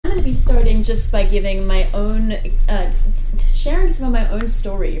going to be starting just by giving my own, sharing some of my own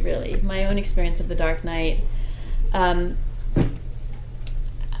story, really, my own experience of the Dark Night.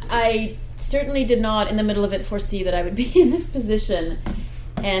 I certainly did not, in the middle of it, foresee that I would be in this position.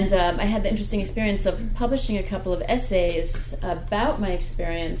 And I had the interesting experience of publishing a couple of essays about my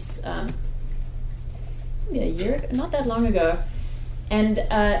experience maybe a year, not that long ago. And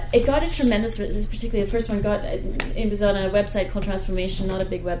it got a tremendous, particularly the first one it was on a website called Transformation, not a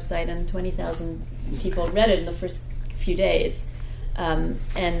big website, and 20,000 people read it in the first few days. And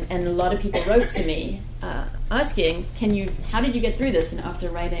a lot of people wrote to me asking, how did you get through this? And after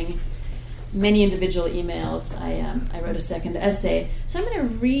writing many individual emails, I wrote a second essay. So I'm going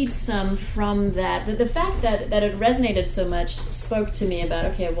to read some from that. The fact that it resonated so much spoke to me about,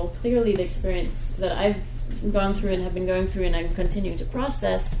 okay, well, clearly the experience that I've gone through and have been going through and I'm continuing to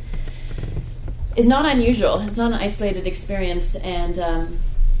process is not unusual. It's not an isolated experience. And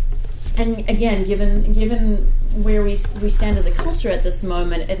again, given where we stand as a culture at this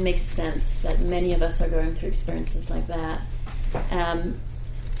moment, it makes sense that many of us are going through experiences like that.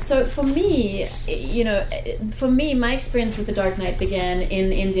 So for me, my experience with the Dark Night began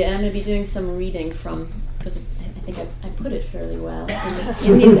in India, and I'm going to be doing some reading from, because I think I put it fairly well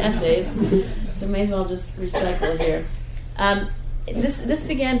in these essays, so may as well just recycle here. This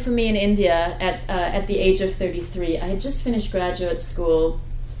began for me in India at the age of 33. I had just finished graduate school,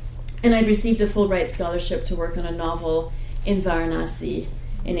 and I'd received a Fulbright scholarship to work on a novel in Varanasi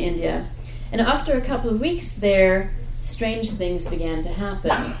in India. And after a couple of weeks there, strange things began to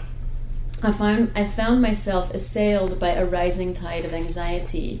happen. I found myself assailed by a rising tide of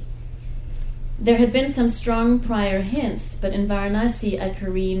anxiety. There had been some strong prior hints, but in Varanasi I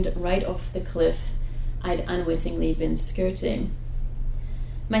careened right off the cliff I'd unwittingly been skirting.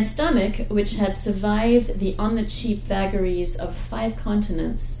 My stomach, which had survived the on-the-cheap vagaries of 5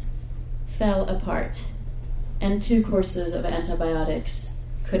 continents, fell apart, and 2 courses of antibiotics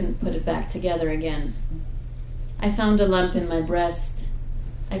couldn't put it back together again. I found a lump in my breast.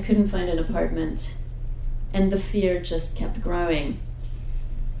 I couldn't find an apartment, and the fear just kept growing.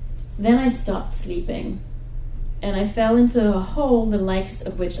 Then I stopped sleeping, and I fell into a hole the likes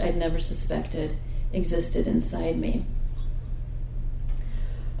of which I'd never suspected existed inside me.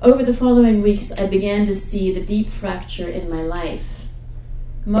 Over the following weeks, I began to see the deep fracture in my life.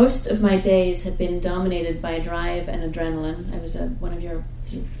 Most of my days had been dominated by drive and adrenaline. I was one of your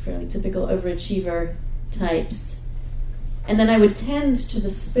sort of fairly typical overachiever types. And then I would tend to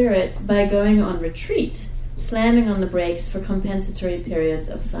the spirit by going on retreat, slamming on the brakes for compensatory periods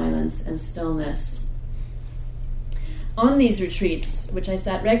of silence and stillness. On these retreats, which I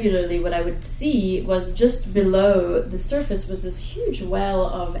sat regularly, what I would see was just below the surface was this huge well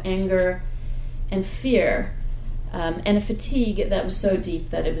of anger and fear, and a fatigue that was so deep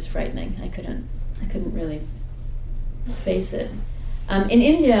that it was frightening. I couldn't really face it. In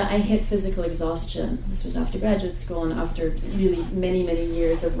India, I hit physical exhaustion. This was after graduate school and after really many, many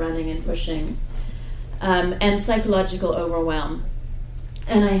years of running and pushing, and psychological overwhelm.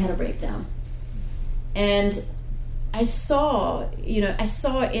 And I had a breakdown. And I saw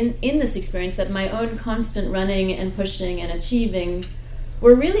in this experience that my own constant running and pushing and achieving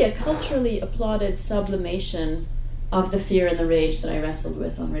were really a culturally applauded sublimation of the fear and the rage that I wrestled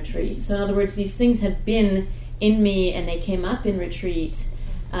with on retreat. So in other words, these things had been in me and they came up in retreat.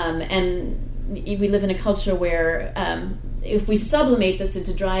 And we live in a culture where if we sublimate this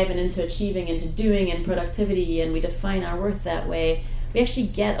into drive and into achieving, into doing and productivity, and we define our worth that way, we actually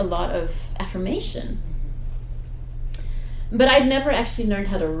get a lot of affirmation. But I'd never actually learned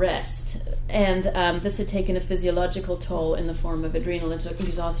how to rest, and this had taken a physiological toll in the form of adrenal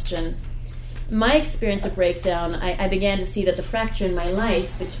exhaustion. My experience of breakdown, I began to see that the fracture in my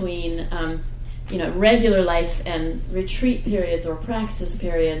life between regular life and retreat periods or practice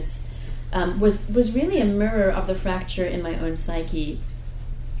periods was really a mirror of the fracture in my own psyche,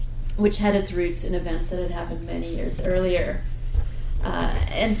 which had its roots in events that had happened many years earlier.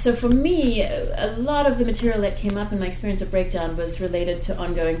 And so for me, a lot of the material that came up in my experience of breakdown was related to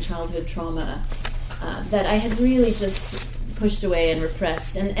ongoing childhood trauma that I had really just pushed away and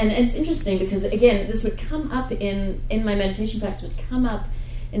repressed. And it's interesting because, again, this would come up in my meditation practice, would come up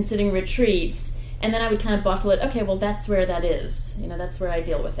in sitting retreats, and then I would kind of bottle it. Okay, well, that's where that is. That's where I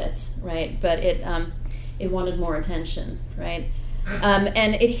deal with it, right? But it wanted more attention, right?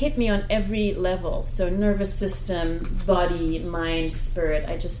 And it hit me on every level. So nervous system, body, mind, spirit.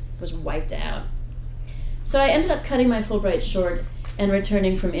 I just was wiped out. So I ended up cutting my Fulbright short and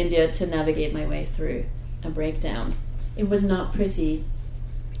returning from India to navigate my way through a breakdown. It was not pretty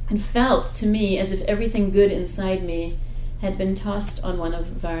and felt to me as if everything good inside me had been tossed on one of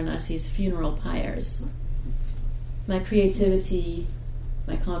Varanasi's funeral pyres. My creativity,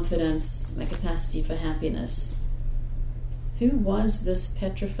 my confidence, my capacity for happiness. Who was this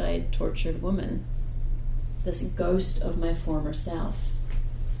petrified, tortured woman? This ghost of my former self?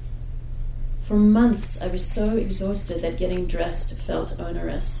 For months, I was so exhausted that getting dressed felt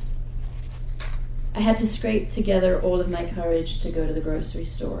onerous. I had to scrape together all of my courage to go to the grocery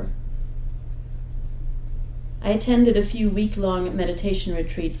store. I attended a few week-long meditation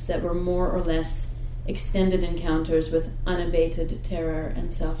retreats that were more or less extended encounters with unabated terror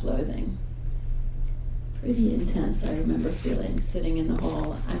and self-loathing. Pretty intense, I remember feeling, sitting in the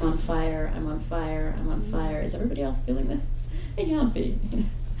hall. I'm on fire, I'm on fire, I'm on fire. Is everybody else feeling that? It can't be.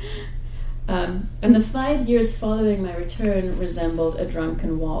 And the 5 years following my return resembled a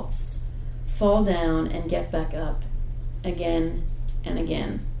drunken waltz. Fall down and get back up, again and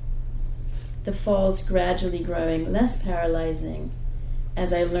again. The falls gradually growing less paralyzing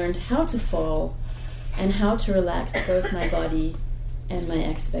as I learned how to fall and how to relax both my body and my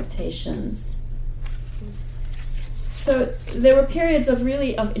expectations. So there were periods of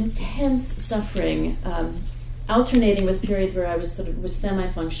intense suffering, alternating with periods where I was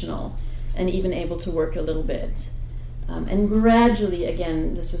semi-functional and even able to work a little bit. And gradually,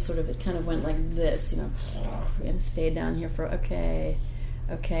 again, it kind of went like this, and stayed down here for, okay,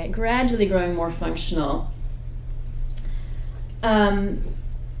 gradually growing more functional. I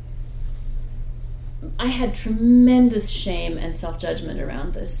had tremendous shame and self-judgment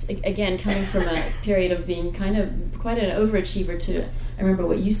around this. Again, coming from a period of being kind of quite an overachiever to, I remember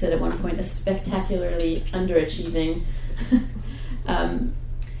what you said at one point, a spectacularly underachieving,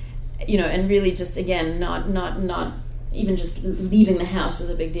 and really just, again, not even just leaving the house was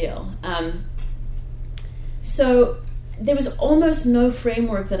a big deal. So there was almost no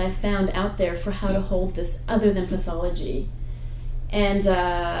framework that I found out there for how to hold this other than pathology. And,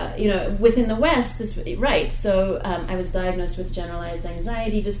 within the West, I was diagnosed with generalized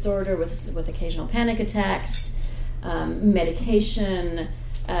anxiety disorder with occasional panic attacks, medication.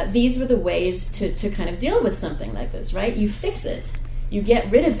 These were the ways to kind of deal with something like this, right? You fix it, you get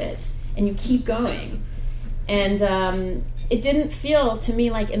rid of it, and you keep going. And it didn't feel to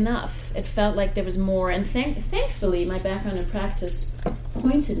me like enough. It felt like there was more. And thankfully, my background and practice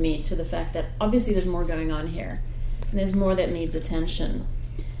pointed me to the fact that obviously there's more going on here. And there's more that needs attention.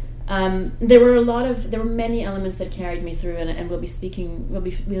 There were many elements that carried me through, and we'll be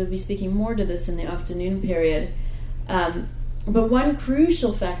speaking more to this in the afternoon period. But one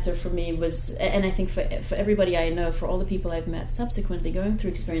crucial factor for me was, and I think for everybody I know, for all the people I've met subsequently going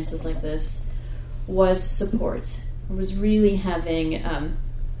through experiences like this, was support. It was really having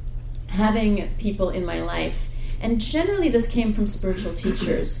people in my life, and generally this came from spiritual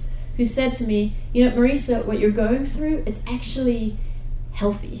teachers who said to me, Marisa, what you're going through, it's actually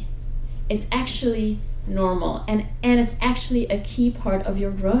healthy. It's actually normal. And it's actually a key part of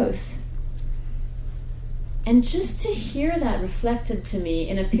your growth. And just to hear that reflected to me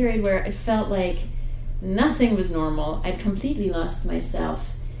in a period where it felt like nothing was normal, I'd completely lost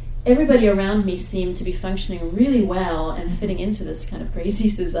myself. Everybody around me seemed to be functioning really well and fitting into this kind of crazy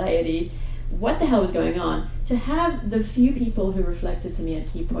society. What the hell was going on? To have the few people who reflected to me at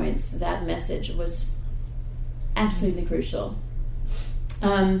key points, that message was absolutely crucial.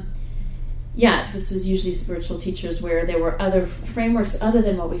 This was usually spiritual teachers where there were other frameworks other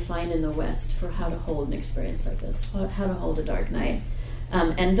than what we find in the West for how to hold an experience like this, how to hold a dark night.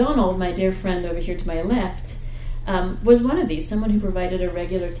 And Donald, my dear friend over here to my left, was one of these, someone who provided a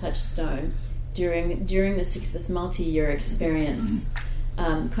regular touchstone during this multi-year experience.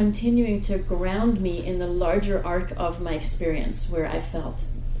 Continuing to ground me in the larger arc of my experience, where I felt,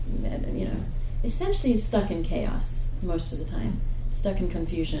 essentially stuck in chaos most of the time, stuck in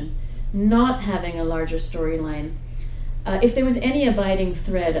confusion, not having a larger storyline. If there was any abiding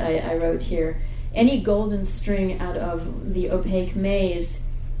thread, I wrote here, any golden string out of the opaque maze,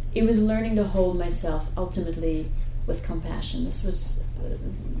 it was learning to hold myself ultimately with compassion. This was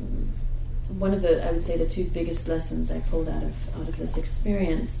one of the two biggest lessons I pulled out of this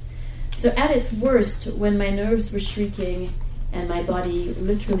experience. So at its worst, when my nerves were shrieking and my body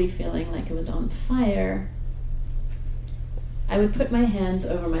literally feeling like it was on fire, I would put my hands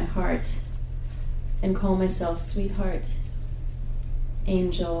over my heart and call myself sweetheart,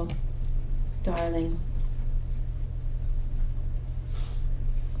 angel, darling.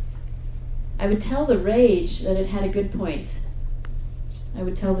 I would tell the rage that it had a good point. I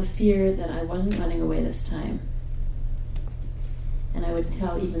would tell the fear that I wasn't running away this time. And I would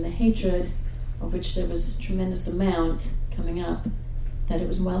tell even the hatred, of which there was a tremendous amount coming up, that it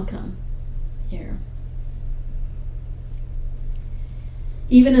was welcome here.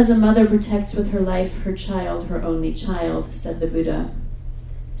 Even as a mother protects with her life her child, her only child, said the Buddha,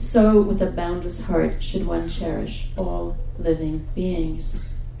 so with a boundless heart should one cherish all living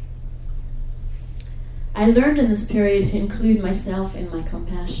beings. I learned in this period to include myself in my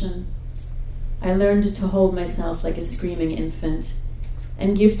compassion. I learned to hold myself like a screaming infant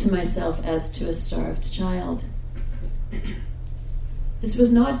and give to myself as to a starved child. This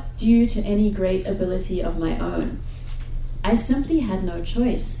was not due to any great ability of my own. I simply had no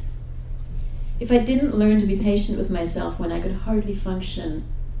choice. If I didn't learn to be patient with myself when I could hardly function,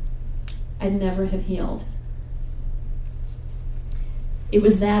 I'd never have healed. It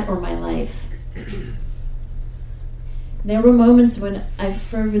was that or my life. There were moments when I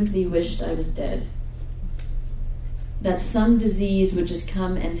fervently wished I was dead. That some disease would just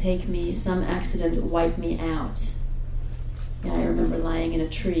come and take me, some accident wipe me out. Yeah, I remember lying in a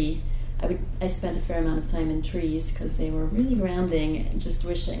tree. I spent a fair amount of time in trees because they were really grounding, and just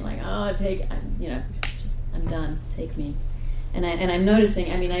wishing, like, I'm done, take me. And I'm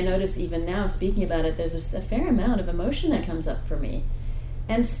noticing, I notice even now, speaking about it, there's a fair amount of emotion that comes up for me.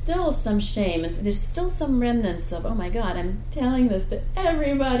 And still some shame, and there's still some remnants of, oh my God, I'm telling this to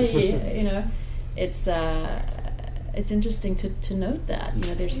everybody, It's interesting to note that,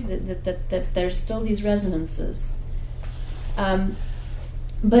 there's that there's still these resonances.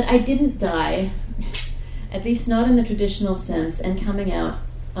 But I didn't die, at least not in the traditional sense, and coming out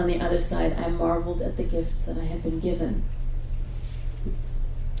on the other side, I marveled at the gifts that I had been given.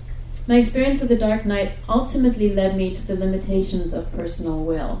 My experience of the dark night ultimately led me to the limitations of personal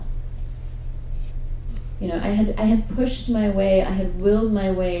will. I had pushed my way, I had willed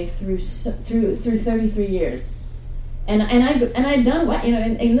my way through 33 years. And I'd done what,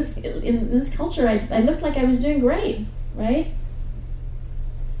 in this culture, I looked like I was doing great, right?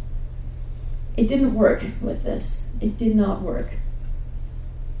 It didn't work with this. It did not work.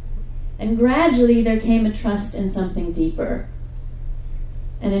 And gradually there came a trust in something deeper,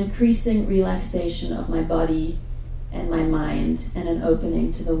 an increasing relaxation of my body and my mind, and an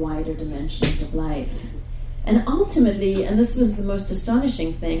opening to the wider dimensions of life. And ultimately, and this was the most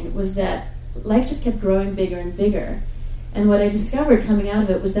astonishing thing, was that life just kept growing bigger and bigger. And what I discovered coming out of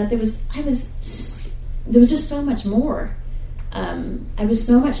it was that there was just so much more. I was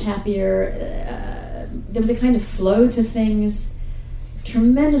so much happier. There was a kind of flow to things,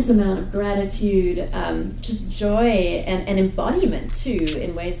 tremendous amount of gratitude, just joy and embodiment too,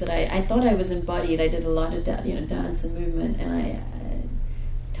 in ways that I thought I was embodied. I did a lot of dance and movement, and I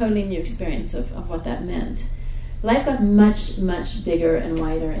totally new experience of what that meant. Life got much, much bigger and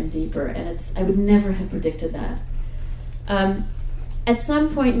wider and deeper, and I would never have predicted that. At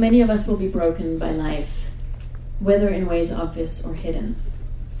some point, many of us will be broken by life, whether in ways obvious or hidden.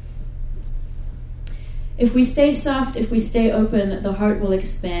 If we stay soft, if we stay open, the heart will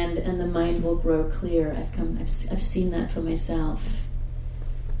expand and the mind will grow clear. I've seen that for myself.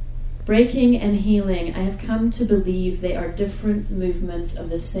 Breaking and healing, I have come to believe they are different movements of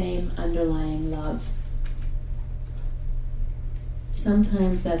the same underlying love.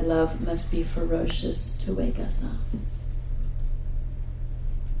 Sometimes that love must be ferocious to wake us up.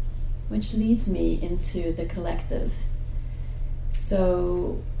 Which leads me into the collective.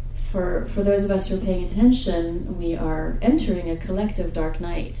 So for those of us who are paying attention, we are entering a collective dark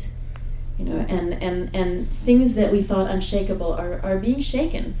night. And things that we thought unshakable are being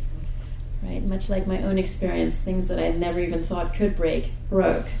shaken. Right? Much like my own experience, things that I had never even thought could break,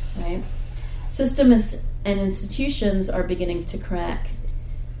 broke, right? Systems and institutions are beginning to crack.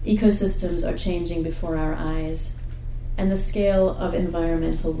 Ecosystems are changing before our eyes. And the scale of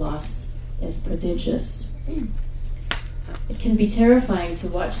environmental loss is prodigious. It can be terrifying to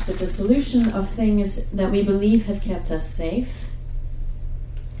watch the dissolution of things that we believe have kept us safe.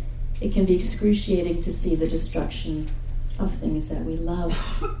 It can be excruciating to see the destruction of things that we love.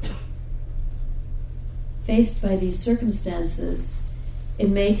 Faced by these circumstances, it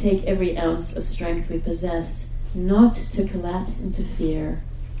may take every ounce of strength we possess not to collapse into fear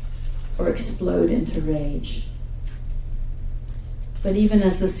or explode into rage. But even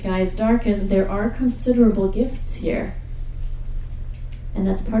as the skies darken, there are considerable gifts here. And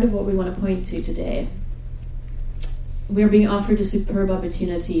that's part of what we want to point to today. We're being offered a superb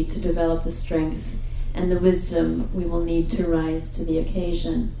opportunity to develop the strength and the wisdom we will need to rise to the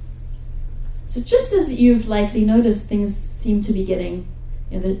occasion. So just as you've likely noticed, things seem to be getting,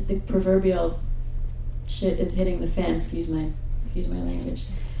 the proverbial shit is hitting the fan, excuse my language.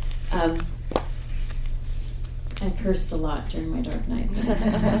 I cursed a lot during my dark night.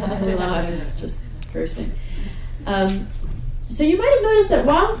 A lot of just cursing. So you might have noticed that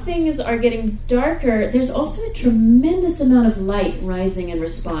while things are getting darker, there's also a tremendous amount of light rising in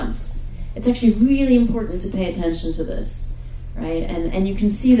response. It's actually really important to pay attention to this, right? And you can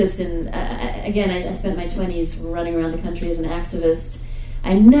see this in, again, I spent my 20s running around the country as an activist.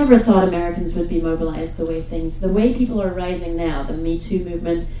 I never thought Americans would be mobilized the way people are rising now, the Me Too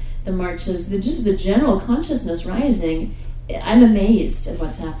movement, the marches, just the general consciousness rising. I'm amazed at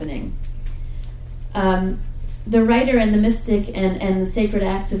what's happening. The writer and the mystic and the sacred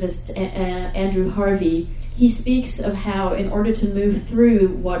activist, Andrew Harvey, he speaks of how in order to move through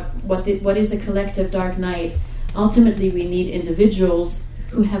what is a collective dark night, ultimately we need individuals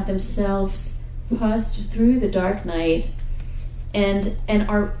who have themselves passed through the dark night and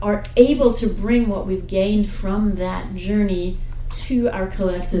are able to bring what we've gained from that journey to our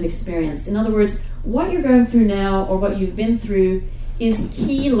collective experience. In other words, what you're going through now or what you've been through is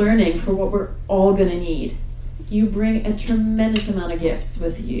key learning for what we're all going to need. You bring a tremendous amount of gifts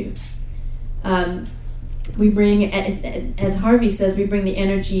with you. We bring, as Harvey says, we bring the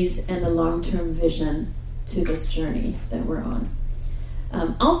energies and the long-term vision to this journey that we're on.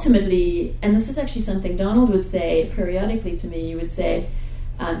 Ultimately, and this is actually something Donald would say periodically to me, you would say,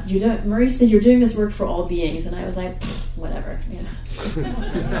 Marisa, you're doing this work for all beings. And I was like, whatever.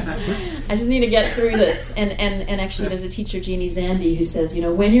 I just need to get through this. And actually, there's a teacher, Jeannie Zandy, who says,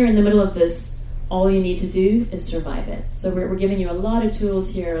 when you're in the middle of this, all you need to do is survive it. So we're giving you a lot of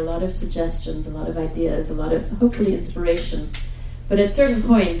tools here, a lot of suggestions, a lot of ideas, a lot of, hopefully, inspiration. But at certain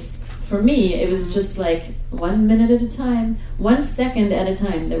points, for me, it was just like 1 minute at a time, 1 second at a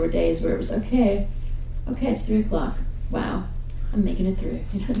time. There were days where it was, okay, it's 3 o'clock. Wow, I'm making it through.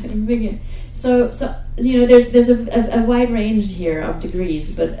 So there's a wide range here of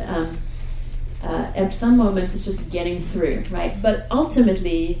degrees, but at some moments it's just getting through, right? But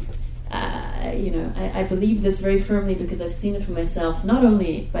ultimately, I believe this very firmly because I've seen it for myself, not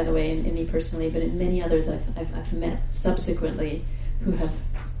only, by the way, in me personally, but in many others I've met subsequently who have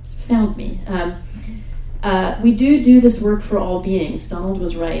found me. We do this work for all beings. Donald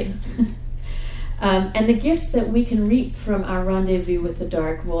was right. And the gifts that we can reap from our rendezvous with the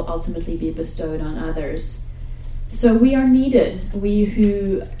dark will ultimately be bestowed on others. So we are needed, we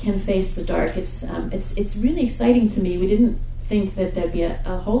who can face the dark. It's really exciting to me. We didn't think that there'd be a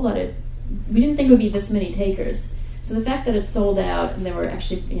whole lot of, we didn't think it would be this many takers. So the fact that it's sold out, and there were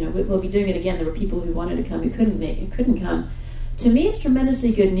actually, we'll be doing it again, there were people who wanted to come who couldn't come. To me, it's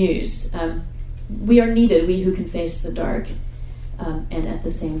tremendously good news. We are needed, we who can face the dark, and at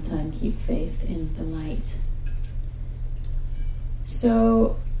the same time keep faith in the light.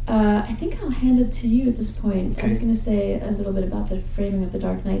 So I think I'll hand it to you at this point. Okay. I was going to say a little bit about the framing of the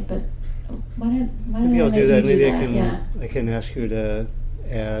dark night, but why don't maybe I'll do that. Maybe I can ask you to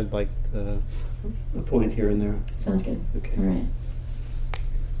add like a point here and there. Sounds good. Okay. All right.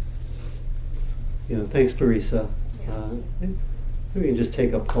 Thanks, Marisa. Maybe we can just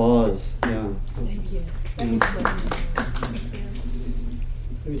take a pause. Yeah. Thank you.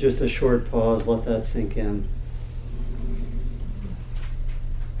 Maybe just a short pause. Let that sink in.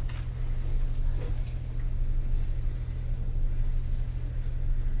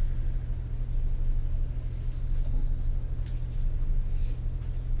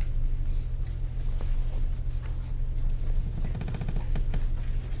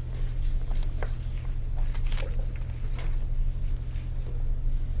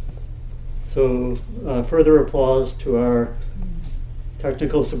 So further applause to our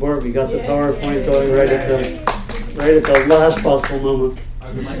technical support. We got the PowerPoint going right at the last possible moment.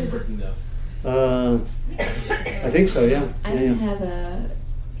 Are the mics working though? I think so. Yeah. I don't have a.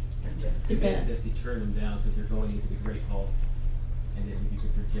 You may have to turn them down because they're going into the Great Hall, and then you can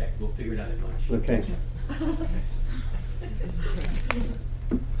project. We'll figure it out at lunch. Okay.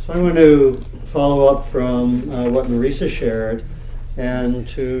 So I want to follow up from what Marisa shared, and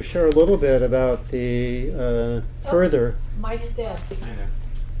to share a little bit about the further. Mike's dead.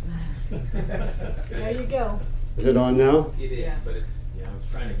 I know. There you go. Is it on now? It is, but it's, I was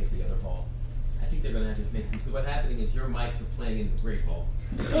trying to get the other hall. I think they're going to have to make some. What's happening is your mics are playing in the Great Hall.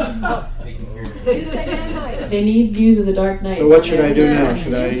 They can hear you. You say hand mic. They need views of the dark night. So what should I do now?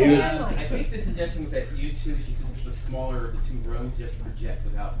 Should I use? I think the suggestion was that you two, since this is the smaller of the two rooms, just project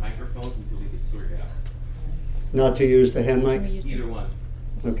without microphones until we get sorted out. Not to use the hand mic? Either one.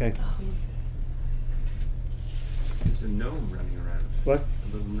 Okay. There's a gnome running around. What?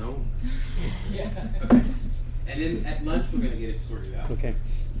 A little gnome. Yeah. Okay. And then at lunch we're going to get it sorted out. Okay.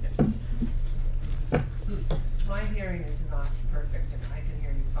 My hearing is not perfect, and I can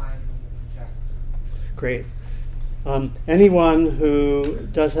hear you fine from the projector. Great. Anyone who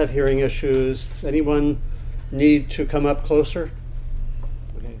does have hearing issues, anyone need to come up closer?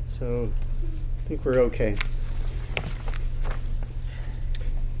 Okay, so I think we're okay.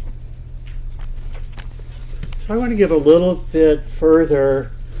 So I want to give a little bit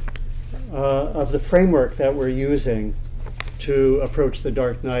further of the framework that we're using to approach the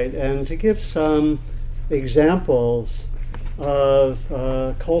dark night, and to give some examples of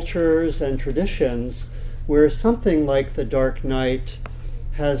cultures and traditions where something like the dark night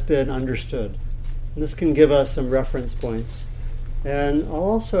has been understood. And this can give us some reference points. And I'll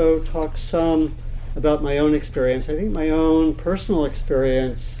also talk some about my own experience. I think my own personal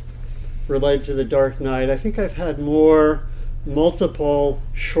experience related to the dark night, I think I've had multiple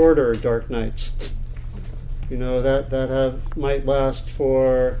shorter dark nights, that might last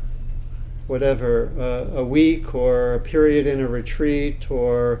for whatever, a week or a period in a retreat,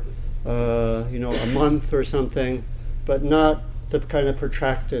 or a month or something, but not the kind of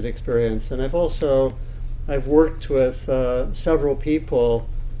protracted experience. And I've worked with several people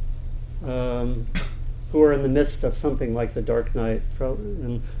who are in the midst of something like the dark night,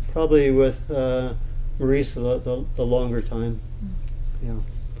 and probably with Marisa the longer time. Yeah.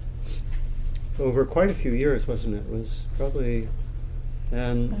 Over quite a few years, wasn't it? It was probably,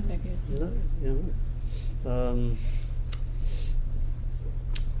 and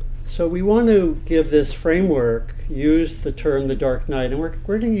so we want to give this framework, use the term the dark night, and we're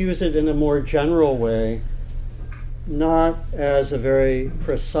going to use it in a more general way, not as a very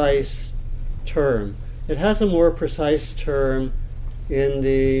precise term. It has a more precise term in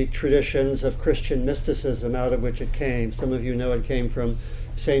the traditions of Christian mysticism out of which it came. Some of you know it came from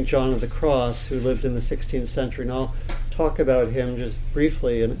St. John of the Cross, who lived in the 16th century, and I'll talk about him just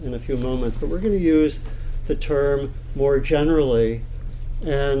briefly in a few moments. But we're going to use the term more generally,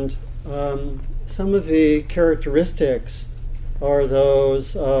 and some of the characteristics are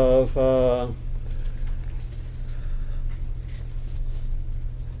those of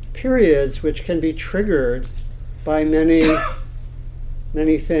periods which can be triggered by many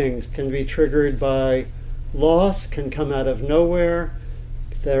things. Can be triggered by loss, can come out of nowhere.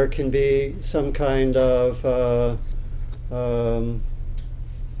 There can be some kind of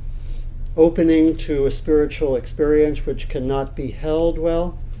opening to a spiritual experience which cannot be held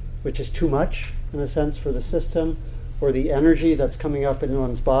well, which is too much, in a sense, for the system, or the energy that's coming up in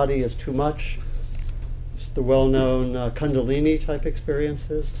one's body is too much. It's the well-known Kundalini type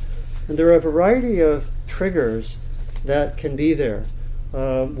experiences. And there are a variety of triggers that can be there.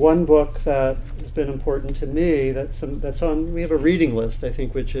 One book that has been important to me, that's on, we have a reading list, I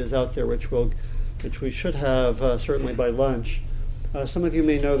think, which is out there, which we should have certainly by lunch. Some of you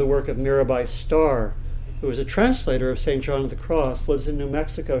may know the work of Mirabai Starr, who was a translator of St. John of the Cross, lives in New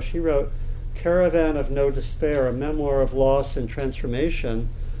Mexico. She wrote Caravan of No Despair, a memoir of loss and transformation.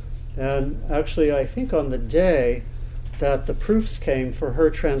 And actually, I think on the day that the proofs came for her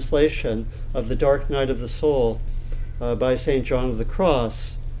translation of The Dark Night of the Soul by St. John of the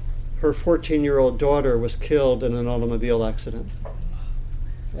Cross, her 14-year-old daughter was killed in an automobile accident.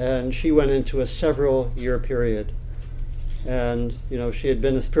 And she went into a several-year period. And, she had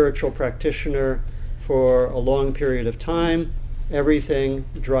been a spiritual practitioner for a long period of time. Everything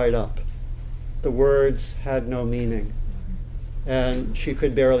dried up. The words had no meaning. And she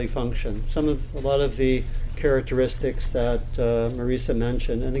could barely function. A lot of the characteristics that Marisa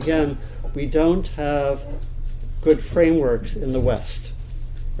mentioned. And again, we don't have good frameworks in the West,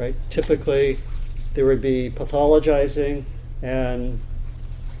 right? Typically, there would be pathologizing, and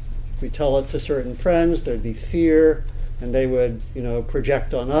we tell it to certain friends, there'd be fear, and they would,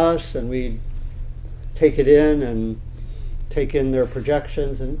 project on us, and we'd take it in and take in their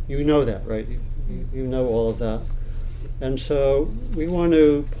projections, and you know that, right? You know all of that. And so we want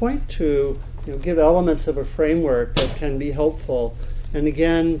to point to, give elements of a framework that can be helpful. And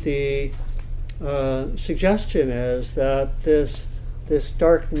again, the suggestion is that this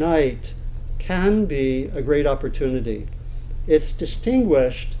dark night can be a great opportunity. It's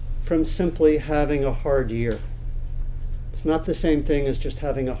distinguished from simply having a hard year. It's not the same thing as just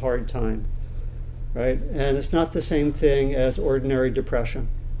having a hard time, right? And it's not the same thing as ordinary depression,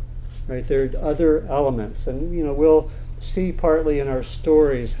 right? There are other elements, and we'll see partly in our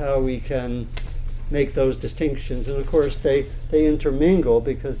stories how we can make those distinctions. And of course, they intermingle,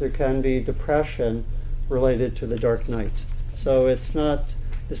 because there can be depression related to the dark night. So it's not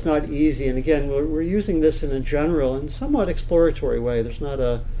easy. And again, we're using this in a general and somewhat exploratory way. There's not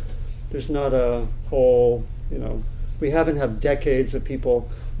a whole, we haven't had decades of people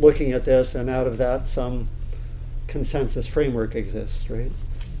looking at this, and out of that some consensus framework exists, right?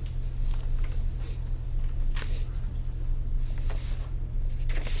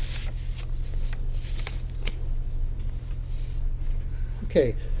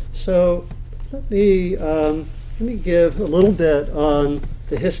 Okay, so let me give a little bit on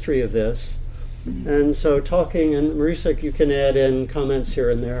the history of this. And so talking, and Marisa, you can add in comments here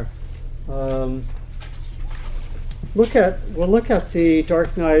and there. We'll look at the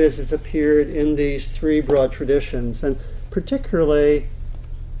dark night as it's appeared in these three broad traditions, and particularly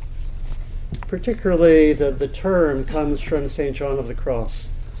the term comes from St. John of the Cross.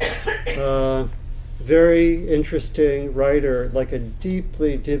 Very interesting writer, like a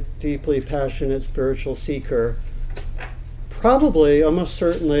deeply passionate spiritual seeker. Probably, almost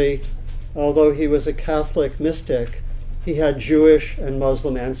certainly, although he was a Catholic mystic, he had Jewish and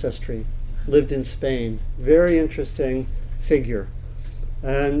Muslim ancestry, lived in Spain. Very interesting figure.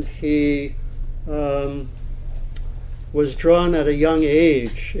 And he was drawn at a young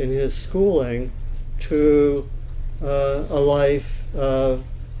age in his schooling to a life of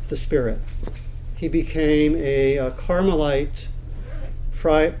the spirit. He became a Carmelite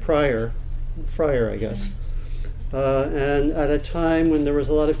friar, I guess. And at a time when there was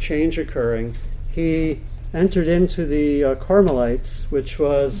a lot of change occurring, he entered into the Carmelites, which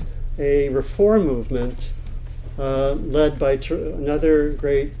was a reform movement led by another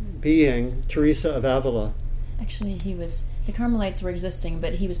great being, Teresa of Avila. Actually, the Carmelites were existing,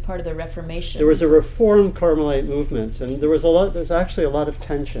 but he was part of the Reformation. There was a reform Carmelite movement, and there was actually a lot of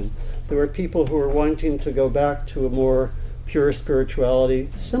tension. There were people who were wanting to go back to a more pure spirituality,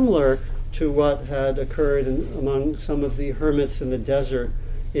 similar to what had occurred among some of the hermits in the desert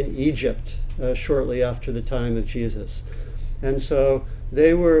in Egypt shortly after the time of Jesus. And so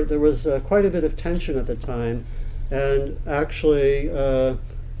there was quite a bit of tension at the time, and actually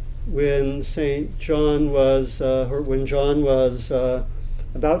when John was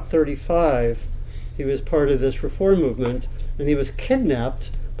about 35, he was part of this reform movement, and he was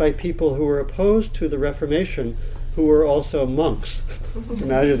kidnapped by people who were opposed to the Reformation, who were also monks.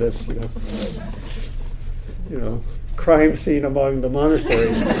 Imagine this, crime scene among the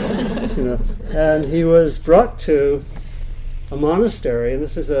monasteries. And he was brought to a monastery, and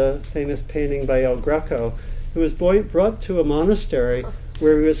this is a famous painting by El Greco. He was brought to a monastery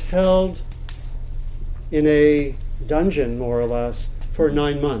where he was held in a dungeon, more or less, for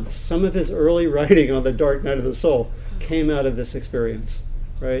 9 months. Some of his early writing on the dark night of the soul came out of this experience,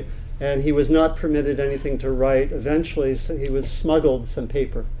 right? And he was not permitted anything to write. Eventually, so he was smuggled some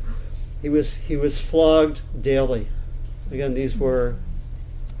paper. He was flogged daily. Again, these were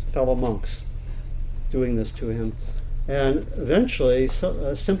fellow monks doing this to him. And eventually,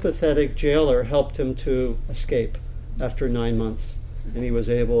 a sympathetic jailer helped him to escape after 9 months, and he was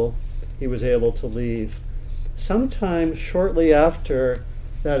able to leave. Sometime shortly after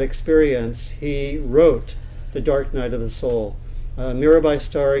that experience, he wrote The Dark Night of the Soul. Mirabai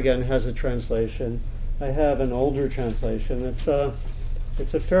Starr again has a translation. I have an older translation. It's a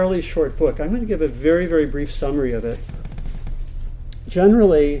fairly short book. I'm going to give a very, very brief summary of it.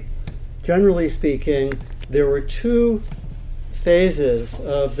 Generally speaking, there were two phases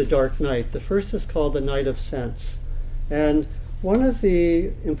of the dark night. The first is called the night of sense. And one of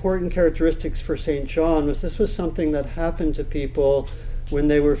the important characteristics for St. John was this was something that happened to people when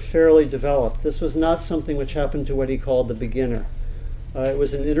they were fairly developed. This was not something which happened to what he called the beginner. It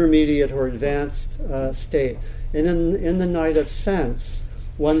was an intermediate or advanced state. And in the night of sense,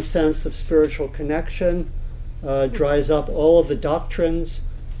 one sense of spiritual connection dries up. All of the doctrines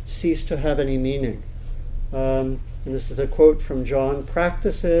cease to have any meaning. And this is a quote from John: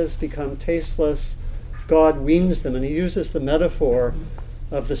 "Practices become tasteless, God weans them." And he uses the metaphor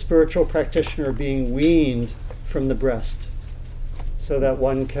of the spiritual practitioner being weaned from the breast so that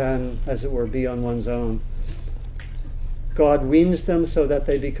one can, as it were, be on one's own. God weans them so that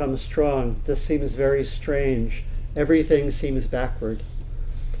they become strong. This seems very strange. Everything seems backward.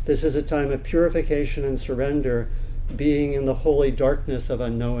 This is a time of purification and surrender, being in the holy darkness of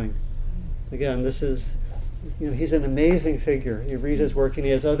unknowing. Again, this is, he's an amazing figure. You read his work, and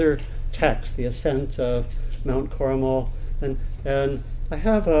he has other texts, The Ascent of Mount Carmel. And I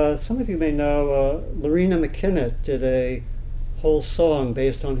have, some of you may know, Lorena McKinnott did a whole song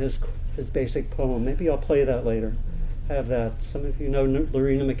based on his basic poem. Maybe I'll play that later. I have that. Some of you know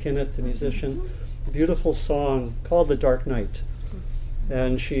Lorena McKinnott, the musician. A beautiful song called The Dark Night.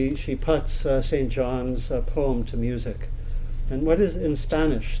 And she puts St. John's poem to music. And what is in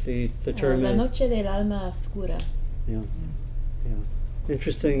Spanish? The term La is... noche del alma oscura. Yeah.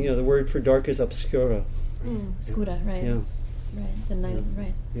 Interesting, the word for dark is obscura. Oscura, right. Yeah. Right, the night of,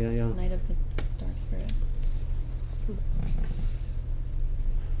 right. Yeah. Night of the dark spirit.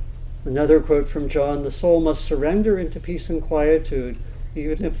 Another quote from John: "The soul must surrender into peace and quietude,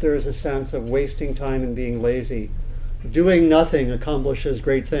 even if there is a sense of wasting time and being lazy. doing nothing accomplishes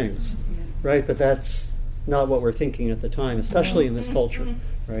great things, right? But that's not what we're thinking at the time, especially in this culture,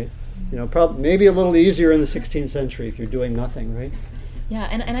 right? You know, maybe a little easier in the 16th century if you're doing nothing, right? Yeah,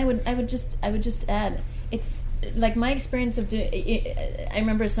 and I would just add, it's like my experience of doing. I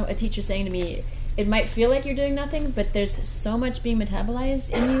remember a teacher saying to me, it might feel like you're doing nothing, but there's so much being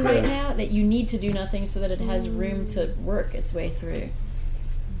metabolized in you right now that you need to do nothing so that it has room to work its way through.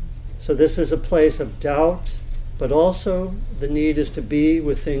 So this is a place of doubt, but also the need is to be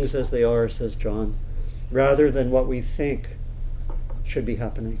with things as they are, says John, rather than what we think should be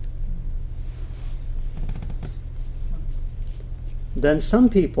happening. Then some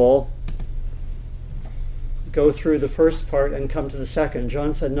people go through the first part and come to the second.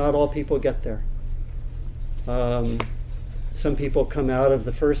 John said not all people get there. Some people come out of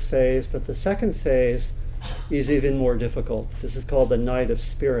the first phase, but the second phase is even more difficult. This is called the night of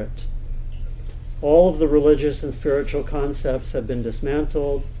spirit. All of the religious and spiritual concepts have been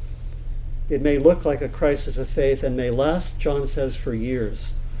dismantled. It may look like a crisis of faith and may last, John says, for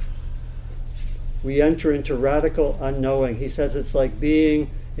years. We enter into radical unknowing. He says it's like being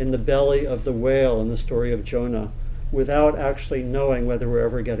in the belly of the whale in the story of Jonah without actually knowing whether we're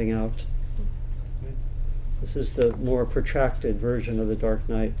ever getting out. This is the more protracted version of the dark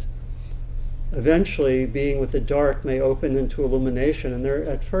night. Eventually, being with the dark may open into illumination, and there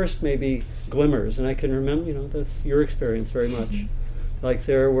at first may be glimmers. And I can remember, that's your experience very much. Like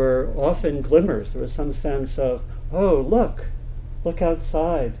there were often glimmers. There was some sense of, oh, look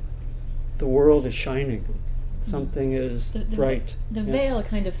outside. The world is shining. Something is bright. The veil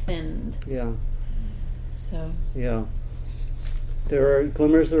kind of thinned. Yeah. So. Yeah. There are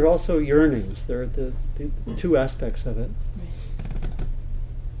glimmers. There are also yearnings. There are the two aspects of it. Right.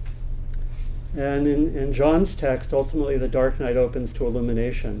 And in John's text, ultimately the dark night opens to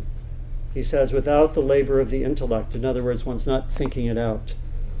illumination. He says, without the labor of the intellect, in other words, one's not thinking it out,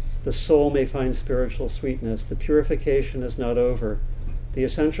 the soul may find spiritual sweetness. The purification is not over. The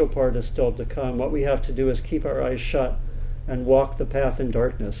essential part is still to come. What we have to do is keep our eyes shut and walk the path in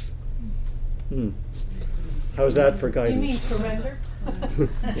darkness. How's that for guidance? Do you mean surrender?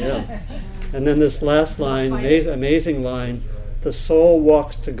 Yeah. And then this last line, amazing line, the soul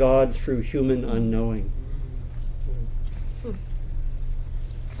walks to God through human unknowing.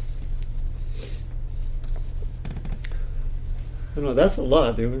 I don't know, that's a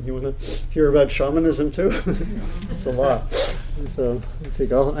lot. You want to hear about shamanism too? It's a lot. So I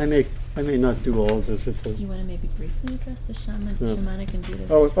think I may not do all of this. Do you want to maybe briefly address the shamanic and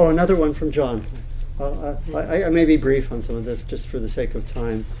Buddhist? Oh, another one from John. I may be brief on some of this just for the sake of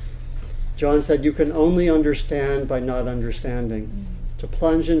time. John said, you can only understand by not understanding. To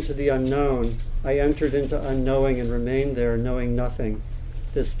plunge into the unknown, I entered into unknowing and remained there, knowing nothing.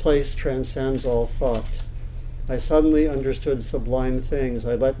 This place transcends all thought. I suddenly understood sublime things.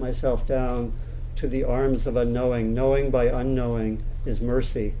 I let myself down to the arms of unknowing. Knowing by unknowing is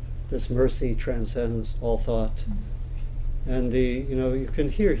mercy. This mercy transcends all thought. And you can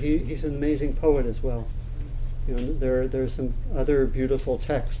hear he's an amazing poet as well. There's some other beautiful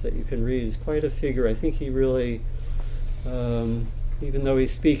texts that you can read. He's quite a figure. I think he really, even though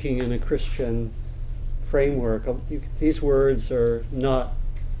he's speaking in a Christian framework, these words are not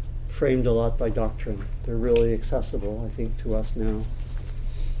framed a lot by doctrine. They're really accessible, I think, to us now.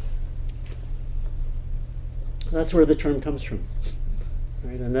 That's where the term comes from.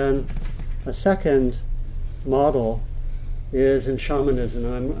 Right? And then a second model is in shamanism.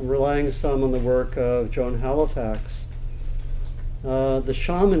 I'm relying some on the work of Joan Halifax. The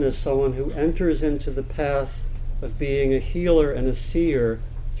shaman is someone who enters into the path of being a healer and a seer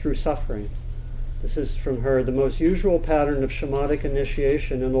through suffering. This is from her. The most usual pattern of shamanic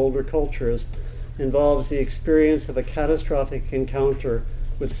initiation in older cultures involves the experience of a catastrophic encounter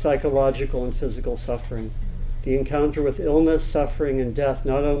with psychological and physical suffering. The encounter with illness, suffering, and death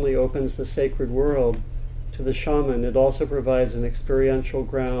not only opens the sacred world to the shaman, it also provides an experiential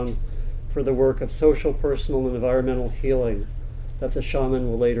ground for the work of social, personal, and environmental healing that the shaman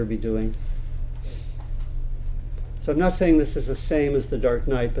will later be doing. So I'm not saying this is the same as the dark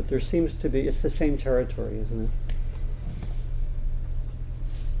night, but there seems to be, it's the same territory, isn't it?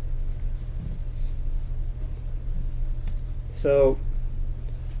 So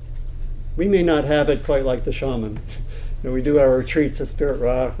we may not have it quite like the shaman. We do our retreats at Spirit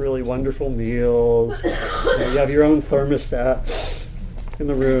Rock, really wonderful meals. You have your own thermostat in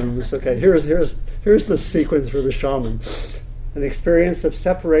the rooms. Okay, here's the sequence for the shaman. An experience of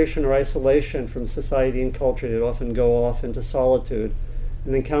separation or isolation from society and culture. They'd often go off into solitude.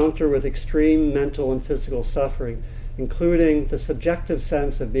 An encounter with extreme mental and physical suffering. including the subjective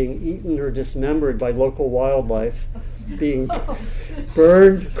sense of being eaten or dismembered by local wildlife, being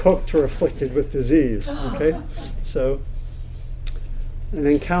burned, cooked, or afflicted with disease. Okay? So, an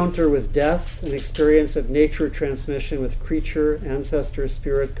encounter with death, an experience of nature transmission with creature, ancestor,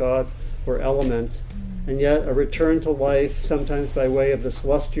 spirit, god, or element, and yet a return to life, sometimes by way of the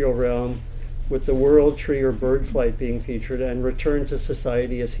celestial realm, with the world, tree, or bird flight being featured, and return to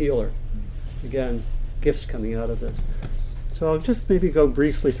society as healer. Again, gifts coming out of this. So I'll just maybe go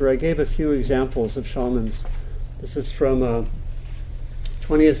briefly through. I gave a few examples of shamans. This is from a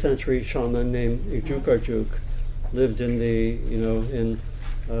 20th century shaman named Ijuk, lived in the, in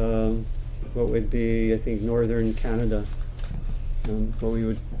what would be, I think, northern Canada, what we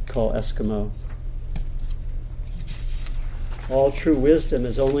would call Eskimo. All true wisdom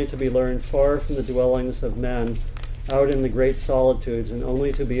is only to be learned far from the dwellings of men, out in the great solitudes, and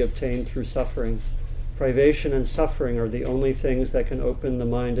only to be obtained through suffering. Privation and suffering are the only things that can open the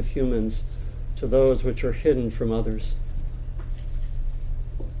mind of humans to those which are hidden from others.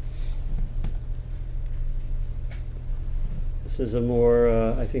 This is a more,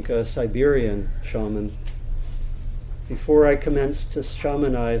 I think, a Siberian shaman. Before I commenced to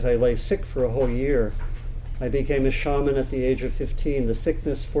shamanize, I lay sick for a whole year. I became a shaman at the age of 15. The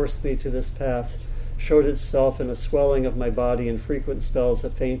sickness forced me to this path, showed itself in a swelling of my body and frequent spells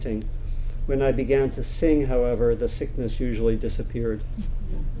of fainting. When I began to sing, however, the sickness usually disappeared.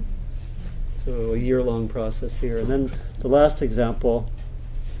 So a year-long process here. And then the last example,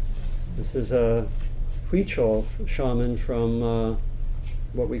 this is a Huichol shaman from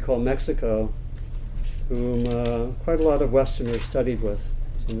what we call Mexico, whom quite a lot of Westerners studied with.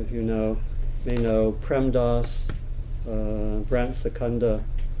 Some of you may know Prem Das, Brant Secunda.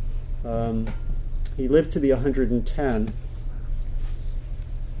 He lived to be 110.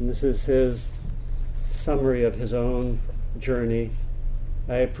 And this is his summary of his own journey.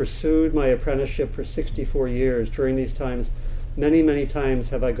 I have pursued my apprenticeship for 64 years. During these times, many, many times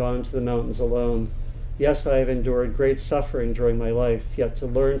have I gone to the mountains alone. Yes, I have endured great suffering during my life, yet to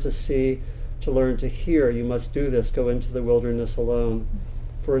learn to see, to learn to hear, you must do this, go into the wilderness alone.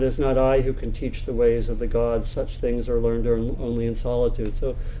 For it is not I who can teach the ways of the gods. Such things are learned only in solitude.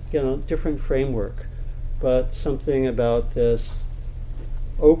 So, again, a different framework, but something about this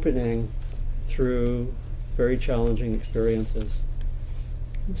opening through very challenging experiences.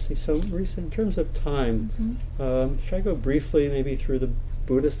 Let's see, so Marisa, in terms of time, should I go briefly maybe through the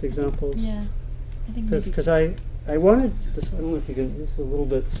Buddhist examples? Yeah, I think Because I wanted, this, I don't know if you can, it's a little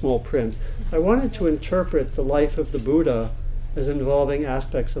bit small print. I wanted to interpret the life of the Buddha as involving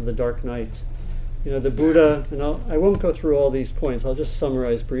aspects of the dark night. The Buddha, and I won't go through all these points, I'll just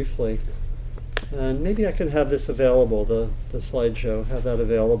summarize briefly. And maybe I can have this available, the slideshow, have that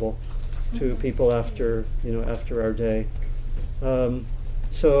available to people after our day.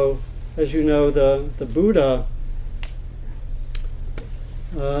 So, as you know, the Buddha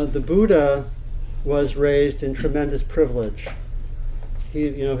was raised in tremendous privilege.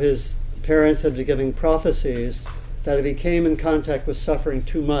 His parents had been giving prophecies that if he came in contact with suffering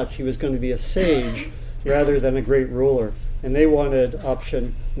too much, he was going to be a sage rather than a great ruler. And they wanted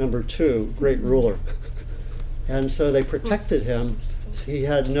option number 2, great ruler. And so they protected him. So he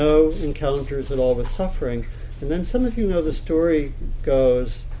had no encounters at all with suffering. And then some of you know the story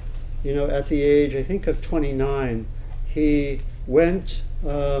goes, at the age, I think, of 29, he went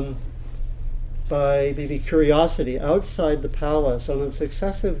by maybe curiosity outside the palace on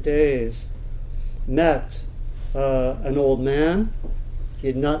successive days, met an old man. He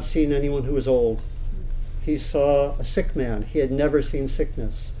had not seen anyone who was old. He saw a sick man. He had never seen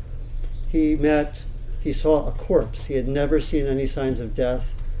sickness. He saw a corpse. He had never seen any signs of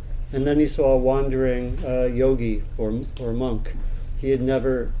death. And then he saw a wandering yogi or monk. He had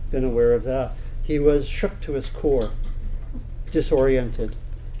never been aware of that. He was shook to his core, disoriented.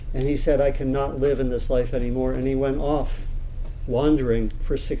 And he said, I cannot live in this life anymore. And he went off, wandering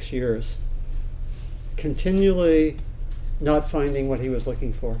for 6 years, continually not finding what he was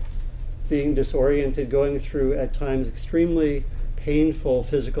looking for, being disoriented, going through, at times, extremely painful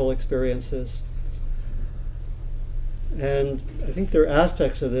physical experiences. And I think there are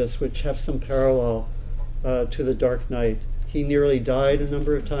aspects of this which have some parallel to the dark night. He nearly died a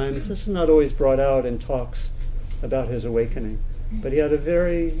number of times. This is not always brought out in talks about his awakening. But he had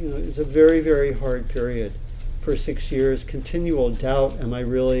it's a very, very hard period for 6 years, continual doubt, am I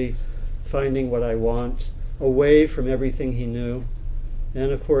really finding what I want, away from everything he knew.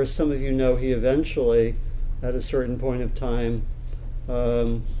 And of course, some of you know he eventually, at a certain point of time,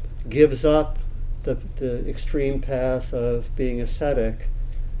 gives up the extreme path of being ascetic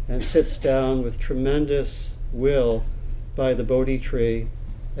and sits down with tremendous will by the Bodhi tree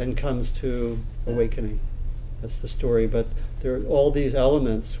and comes to awakening. That's the story. But there are all these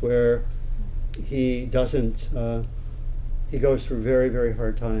elements where he doesn't, he goes through very, very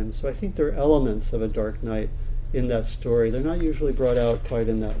hard times. So I think there are elements of a dark night in that story. They're not usually brought out quite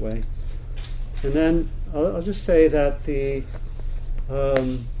in that way. And then I'll just say that the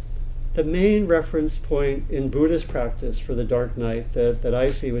main reference point in Buddhist practice for the dark night that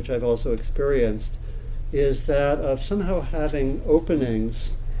I see, which I've also experienced, is that of somehow having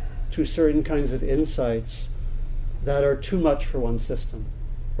openings to certain kinds of insights that are too much for one's system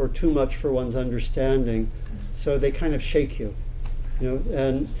or too much for one's understanding. So they kind of shake you,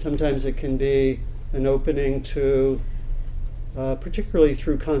 and sometimes it can be an opening to, particularly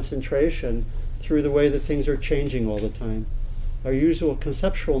through concentration, through the way that things are changing all the time. Our usual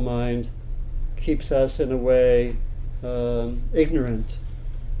conceptual mind keeps us in a way ignorant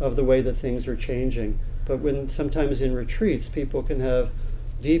of the way that things are changing. But when sometimes in retreats people can have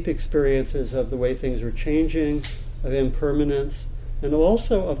deep experiences of the way things are changing, of impermanence, and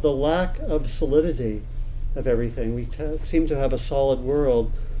also of the lack of solidity of everything. We seem to have a solid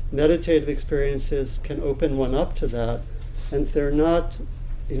world. Meditative experiences can open one up to that, and if they're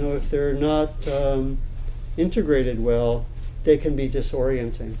not, integrated well, they can be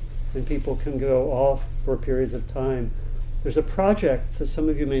disorienting, and people can go off for periods of time. There's a project that some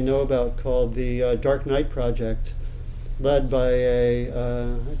of you may know about called the Dark Night Project, led by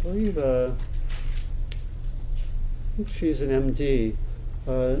I think she's an MD.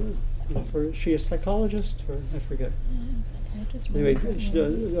 Is she a psychologist, or I forget? Anyway,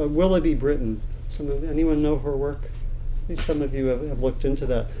 Willoughby Britton. Anyone know her work? I think some of you have looked into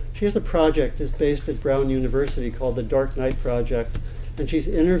that. She has a project that's based at Brown University called the Dark Night Project, and she's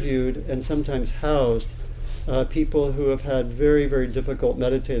interviewed and sometimes housed people who have had very, very difficult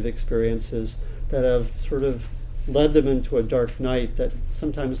meditative experiences that have sort of led them into a dark night that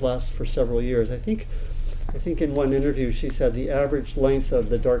sometimes lasts for several years. I think in one interview she said the average length of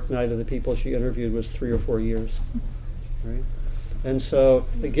the dark night of the people she interviewed was 3 or 4 years. Right? And so,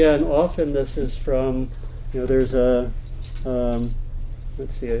 again, often this is from, there's a,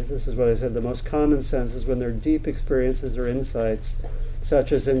 let's see, this is what I said, the most common sense is when there are deep experiences or insights,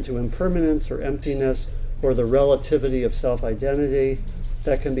 such as into impermanence or emptiness or the relativity of self-identity,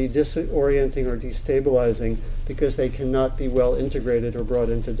 that can be disorienting or destabilizing because they cannot be well integrated or brought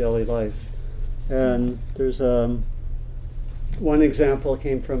into daily life. And there's one example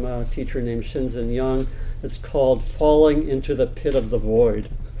came from a teacher named Shinzen Young. It's called falling into the pit of the void,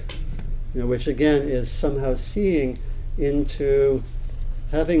 which again is somehow seeing into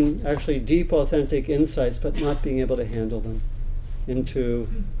having actually deep, authentic insights, but not being able to handle them, into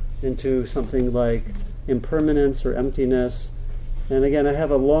something like impermanence or emptiness. And again, I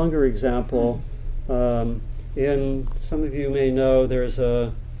have a longer example. In some of you may know there's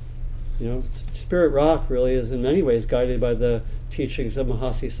a, Spirit Rock really is in many ways guided by the teachings of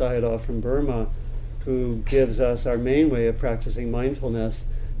Mahasi Sayadaw from Burma, who gives us our main way of practicing mindfulness.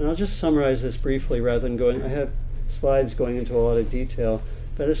 And I'll just summarize this briefly rather than going, I have slides going into a lot of detail,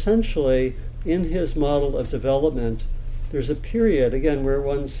 but essentially in his model of development, there's a period, again, where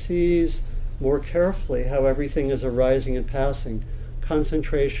one sees more carefully how everything is arising and passing.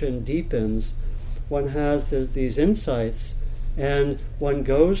 Concentration deepens, one has these insights, and one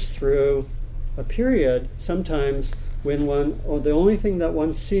goes through a period sometimes when the only thing that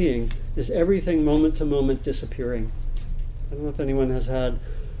one's seeing is everything moment to moment disappearing. I don't know if anyone has had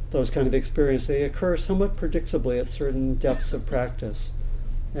those kind of experiences. They occur somewhat predictably at certain depths of practice.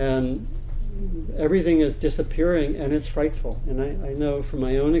 And everything is disappearing, and it's frightful. And I know from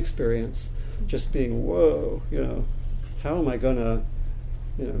my own experience, just being, whoa, how am I going to,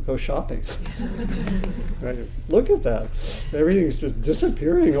 go shopping? Right? Look at that. Everything's just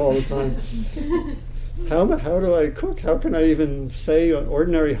disappearing all the time. How do I cook? How can I even say an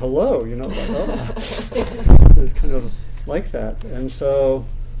ordinary hello? It's kind of like that. And so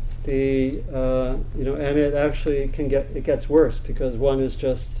and it actually it gets worse because one is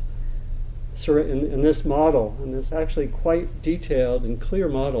just in this model, and this actually quite detailed and clear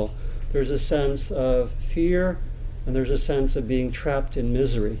model, there's a sense of fear and there's a sense of being trapped in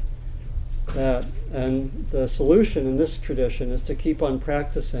misery. And the solution in this tradition is to keep on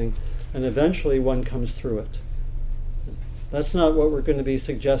practicing, and eventually one comes through it. That's not what we're going to be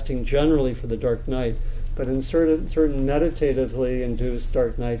suggesting generally for the dark night, but in certain meditatively induced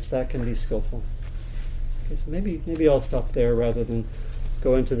dark nights, that can be skillful. Okay, so maybe I'll stop there rather than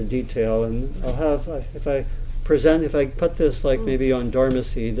go into the detail, and I'll have, if I put this like maybe on Dharma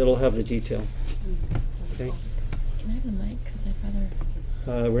Seed, it'll have the detail. Okay? Can I have the mic? Because I'd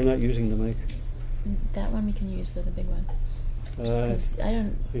rather... We're not using the mic. that one we can use, the big one. Just 'cause I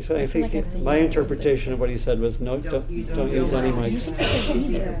don't. I I feel like I think have to my use it. interpretation of what he said was don't use any He mics. said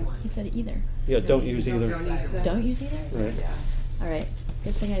either. He said either. Yeah, don't use either. Don't use either? Right. All right.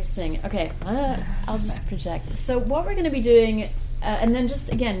 Good thing I sing. Okay. I'll just project. So what we're going to be doing, and then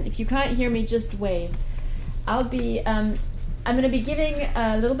just again, if you can't hear me, just wave. I'll be. I'm going to be giving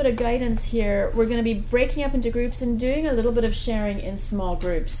a little bit of guidance here. We're going to be breaking up into groups and doing a little bit of sharing in small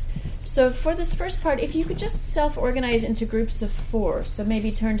groups. So for this first part, if you could just self-organize into groups of 4, so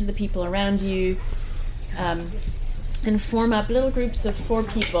maybe turn to the people around you and form up little groups of 4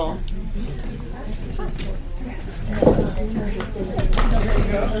 people.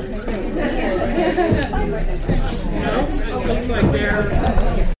 Looks like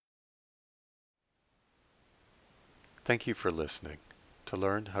they're... Thank you for listening. To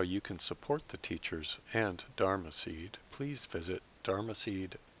learn how you can support the teachers and Dharma Seed, please visit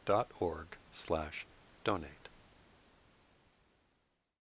dharmaseed.org/donate.